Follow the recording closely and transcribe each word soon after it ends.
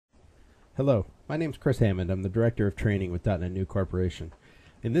Hello, my name is Chris Hammond. I'm the Director of Training with DotNetNuke Corporation.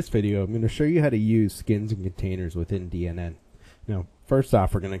 In this video, I'm going to show you how to use skins and containers within DNN. Now, first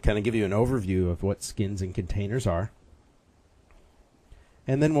off, we're going to kind of give you an overview of what skins and containers are.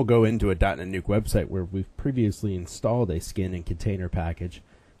 And then we'll go into a DotNetNuke website where we've previously installed a skin and container package.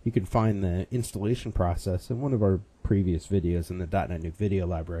 You can find the installation process in one of our previous videos in the DotNetNuke video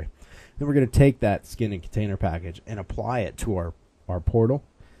library. Then we're going to take that skin and container package and apply it to our portal,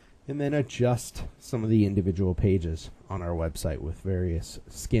 and then adjust some of the individual pages on our website with various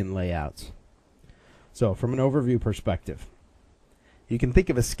skin layouts. So from an overview perspective, you can think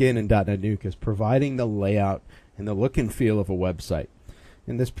of a skin in DotNetNuke as providing the layout and the look and feel of a website.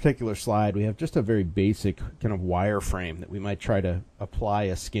 In this particular slide, we have just a very basic kind of wireframe that we might try to apply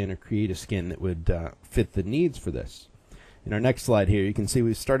a skin or create a skin that would fit the needs for this. In our next slide here, you can see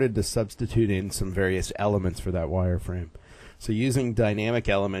we've started to substitute in some various elements for that wireframe. So using dynamic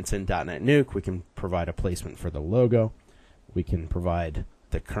elements in DotNetNuke, we can provide a placement for the logo. We can provide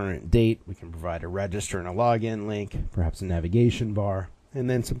the current date. We can provide a register and a login link, perhaps a navigation bar, and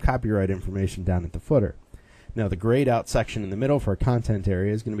then some copyright information down at the footer. Now, the grayed out section in the middle for our content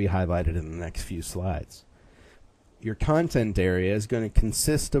area is going to be highlighted in the next few slides. Your content area is going to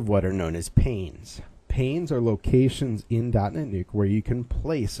consist of what are known as panes. Panes are locations in DotNetNuke where you can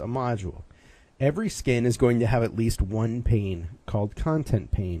place a module. Every skin is going to have at least one pane called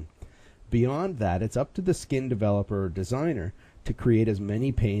content pane. Beyond that, it's up to the skin developer or designer to create as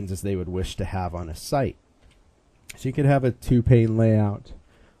many panes as they would wish to have on a site. So you could have a 2-pane layout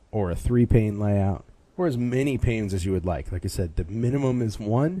or a 3-pane layout or as many panes as you would like. Like I said, the minimum is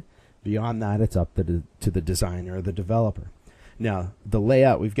 1. Beyond that, it's up to the designer or the developer. Now, the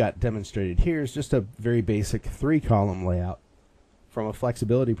layout we've got demonstrated here is just a very basic 3-column layout. From a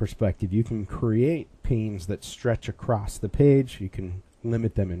flexibility perspective, you can create panes that stretch across the page. You can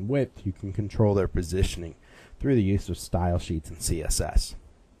limit them in width. You can control their positioning through the use of style sheets and CSS.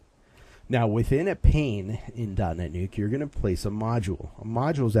 Now, within a pane in DotNetNuke, you're going to place a module. A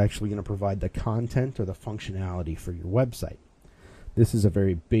module is actually going to provide the content or the functionality for your website. This is a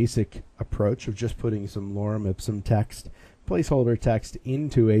very basic approach of just putting some lorem ipsum text, placeholder text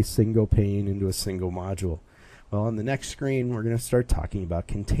into a single pane, into a single module. Well, on the next screen, we're going to start talking about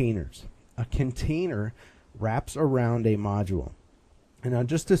containers. A container wraps around a module. And now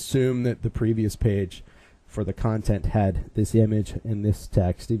just assume that the previous page for the content had this image and this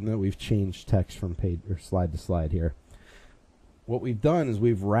text, even though we've changed text from page or slide to slide here. What we've done is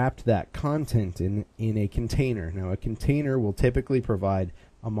we've wrapped that content in a container. Now, a container will typically provide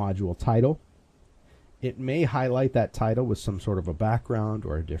a module title. It may highlight that title with some sort of a background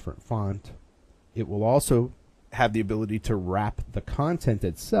or a different font. It will also have the ability to wrap the content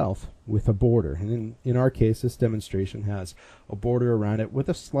itself with a border. And in our case, this demonstration has a border around it with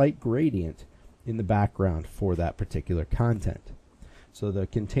a slight gradient in the background for that particular content. So the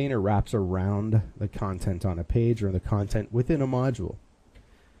container wraps around the content on a page or the content within a module.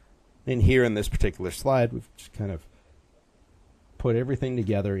 And here in this particular slide, we've just kind of put everything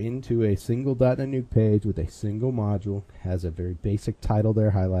together into a single DotNetNuke page with a single module. Has a very basic title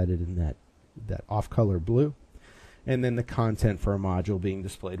there highlighted in that off-color blue. And then the content for a module being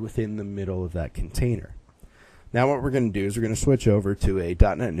displayed within the middle of that container. Now what we're going to do is we're going to switch over to a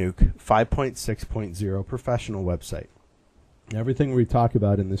DotNetNuke 5.6.0 professional website. Everything we talk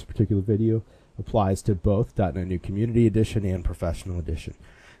about in this particular video applies to both DotNetNuke Community Edition and Professional Edition,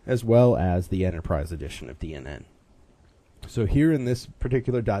 as well as the Enterprise Edition of DNN. So here in this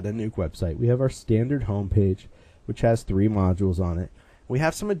particular DotNetNuke website, we have our standard home page, which has 3 modules on it. We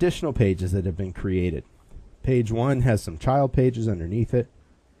have some additional pages that have been created. Page 1 has some child pages underneath it.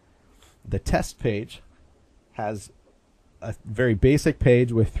 The test page has a very basic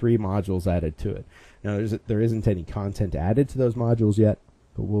page with 3 modules added to it. Now, there isn't any content added to those modules yet,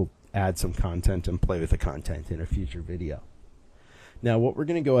 but we'll add some content and play with the content in a future video. Now, what we're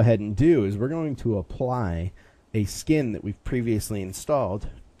going to go ahead and do is we're going to apply a skin that we've previously installed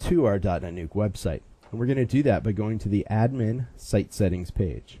to our DotNetNuke website. And we're going to do that by going to the Admin Site Settings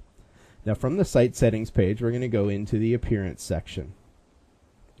page. Now, from the Site Settings page, we're going to go into the Appearance section.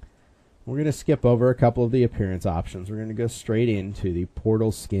 We're going to skip over a couple of the appearance options. We're going to go straight into the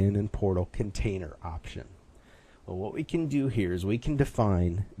Portal Skin and Portal Container option. Well, what we can do here is we can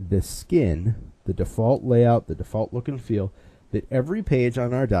define the skin, the default layout, the default look and feel that every page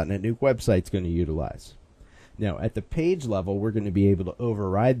on our DotNetNuke website is going to utilize. Now, at the page level, we're going to be able to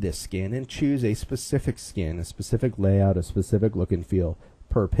override this skin and choose a specific skin, a specific layout, a specific look and feel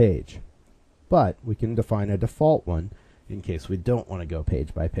per page. But we can define a default one in case we don't want to go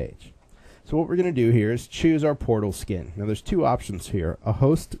page by page. So what we're going to do here is choose our portal skin. Now there's two options here, a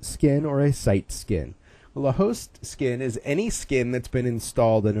host skin or a site skin. Well, a host skin is any skin that's been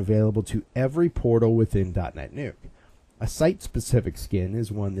installed and available to every portal within .NETNuke. A site-specific skin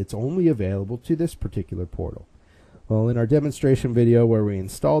is one that's only available to this particular portal. Well, in our demonstration video where we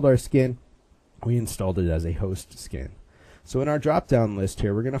installed our skin, we installed it as a host skin. So in our drop-down list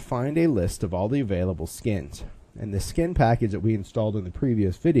here, we're going to find a list of all the available skins. And the skin package that we installed in the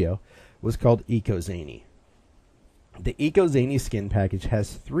previous video was called EcoZany. The EcoZany skin package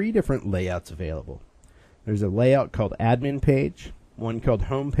has 3 different layouts available. There's a layout called admin page, one called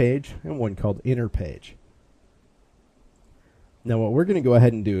home page, and one called inner page. Now what we're going to go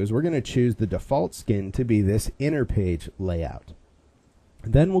ahead and do is we're going to choose the default skin to be this inner page layout.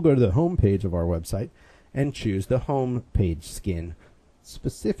 Then we'll go to the home page of our website and choose the home page skin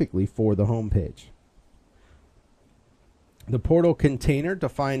specifically for the home page. The portal container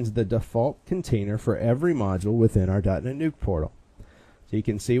defines the default container for every module within our DotNetNuke portal. So you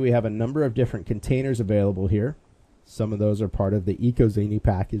can see we have a number of different containers available here. Some of those are part of the EcoZany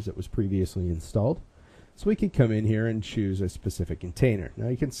package that was previously installed. So we can come in here and choose a specific container. Now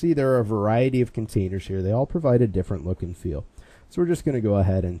you can see there are a variety of containers here. They all provide a different look and feel. So we're just going to go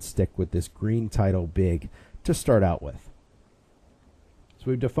ahead and stick with this green title big to start out with. So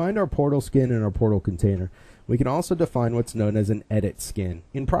we've defined our portal skin and our portal container. We can also define what's known as an edit skin.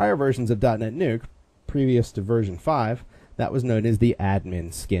 In prior versions of .NETNuke, previous to version 5, that was known as the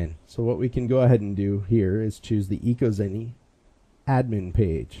admin skin. So what we can go ahead and do here is choose the EcoZany admin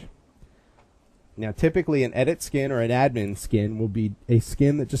page. Now typically an edit skin or an admin skin will be a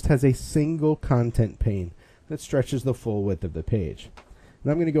skin that just has a single content pane that stretches the full width of the page.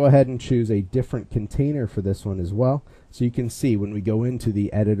 And I'm going to go ahead and choose a different container for this one as well. So you can see when we go into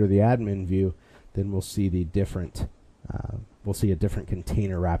the edit or the admin view, then we'll see the different, we'll see a different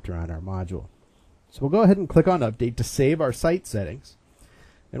container wrapped around our module. So we'll go ahead and click on Update to save our site settings.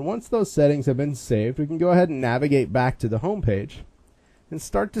 And once those settings have been saved, we can go ahead and navigate back to the home page and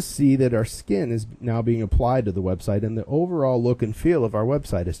start to see that our skin is now being applied to the website and the overall look and feel of our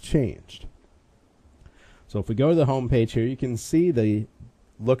website has changed. So if we go to the home page here, you can see the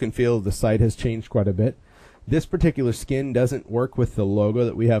look and feel of the site has changed quite a bit. This particular skin doesn't work with the logo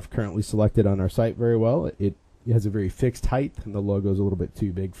that we have currently selected on our site very well. It has a very fixed height and the logo is a little bit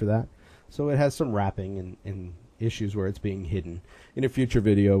too big for that. So it has some wrapping and issues where it's being hidden. In a future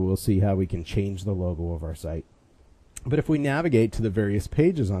video, we'll see how we can change the logo of our site. But if we navigate to the various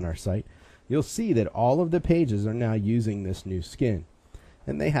pages on our site, you'll see that all of the pages are now using this new skin.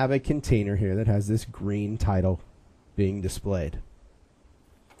 And they have a container here that has this green title being displayed.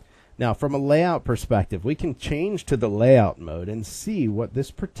 Now from a layout perspective, we can change to the layout mode and see what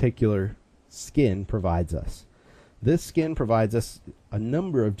this particular skin provides us. This skin provides us a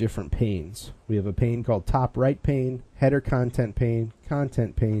number of different panes. We have a pane called top right pane, header content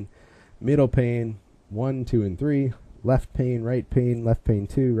pane, middle pane, 1, 2, and 3, left pane, right pane, left pane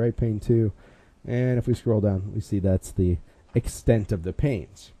 2, right pane 2, and if we scroll down, we see that's the extent of the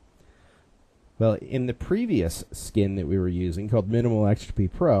panes. Well, in the previous skin that we were using called Minimal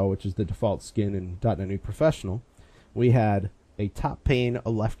XP Pro, which is the default skin in .NETNuke Professional, we had a top pane, a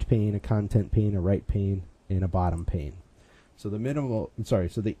left pane, a content pane, a right pane, and a bottom pane. So the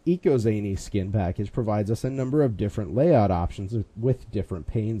EcoZany skin package provides us a number of different layout options with different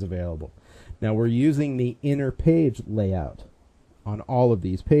panes available. Now we're using the inner page layout on all of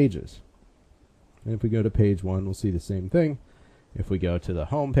these pages. And if we go to page 1, we'll see the same thing. If we go to the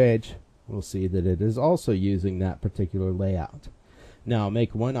home page, we'll see that it is also using that particular layout. Now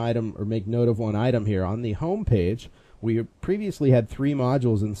make note of one item here. On the home page, we previously had 3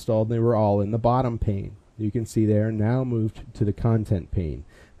 modules installed and they were all in the bottom pane. You can see they are now moved to the content pane.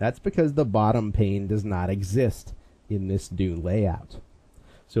 That's because the bottom pane does not exist in this new layout.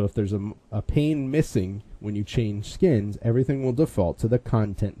 So if there's a pane missing when you change skins, everything will default to the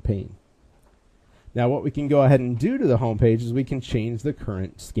content pane. Now what we can go ahead and do to the home page is we can change the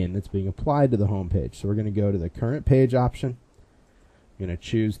current skin that's being applied to the home page. So we're going to go to the current page option. I'm going to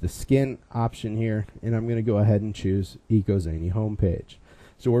choose the skin option here, and I'm going to go ahead and choose EcoZany home page.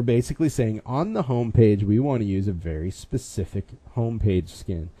 So we're basically saying on the home page we want to use a very specific home page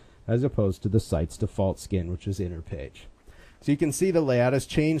skin as opposed to the site's default skin, which is inner page. So you can see the layout has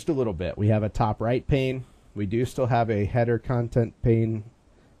changed a little bit. We have a top right pane. We do still have a header content pane,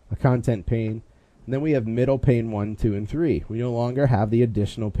 a content pane. And then we have middle pane 1, 2, and 3. We no longer have the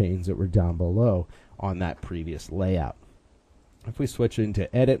additional panes that were down below on that previous layout. If we switch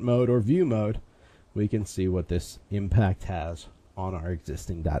into edit mode or view mode, we can see what this impact has on our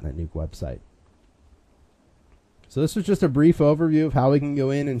existing .NETNuke website. So this was just a brief overview of how we can go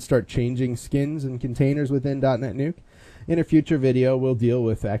in and start changing skins and containers within .NET In a future video, we'll deal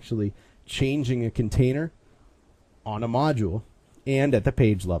with actually changing a container on a module and at the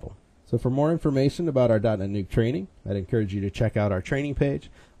page level. So for more information about our .NET training, I'd encourage you to check out our training page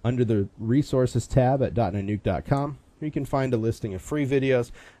under the Resources tab at .NETNuke.com. You can find a listing of free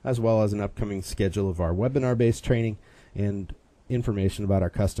videos as well as an upcoming schedule of our webinar-based training and information about our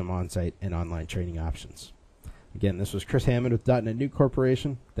custom on-site and online training options. Again, this was Chris Hammond with .NET Nuke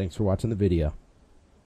Corporation. Thanks for watching the video.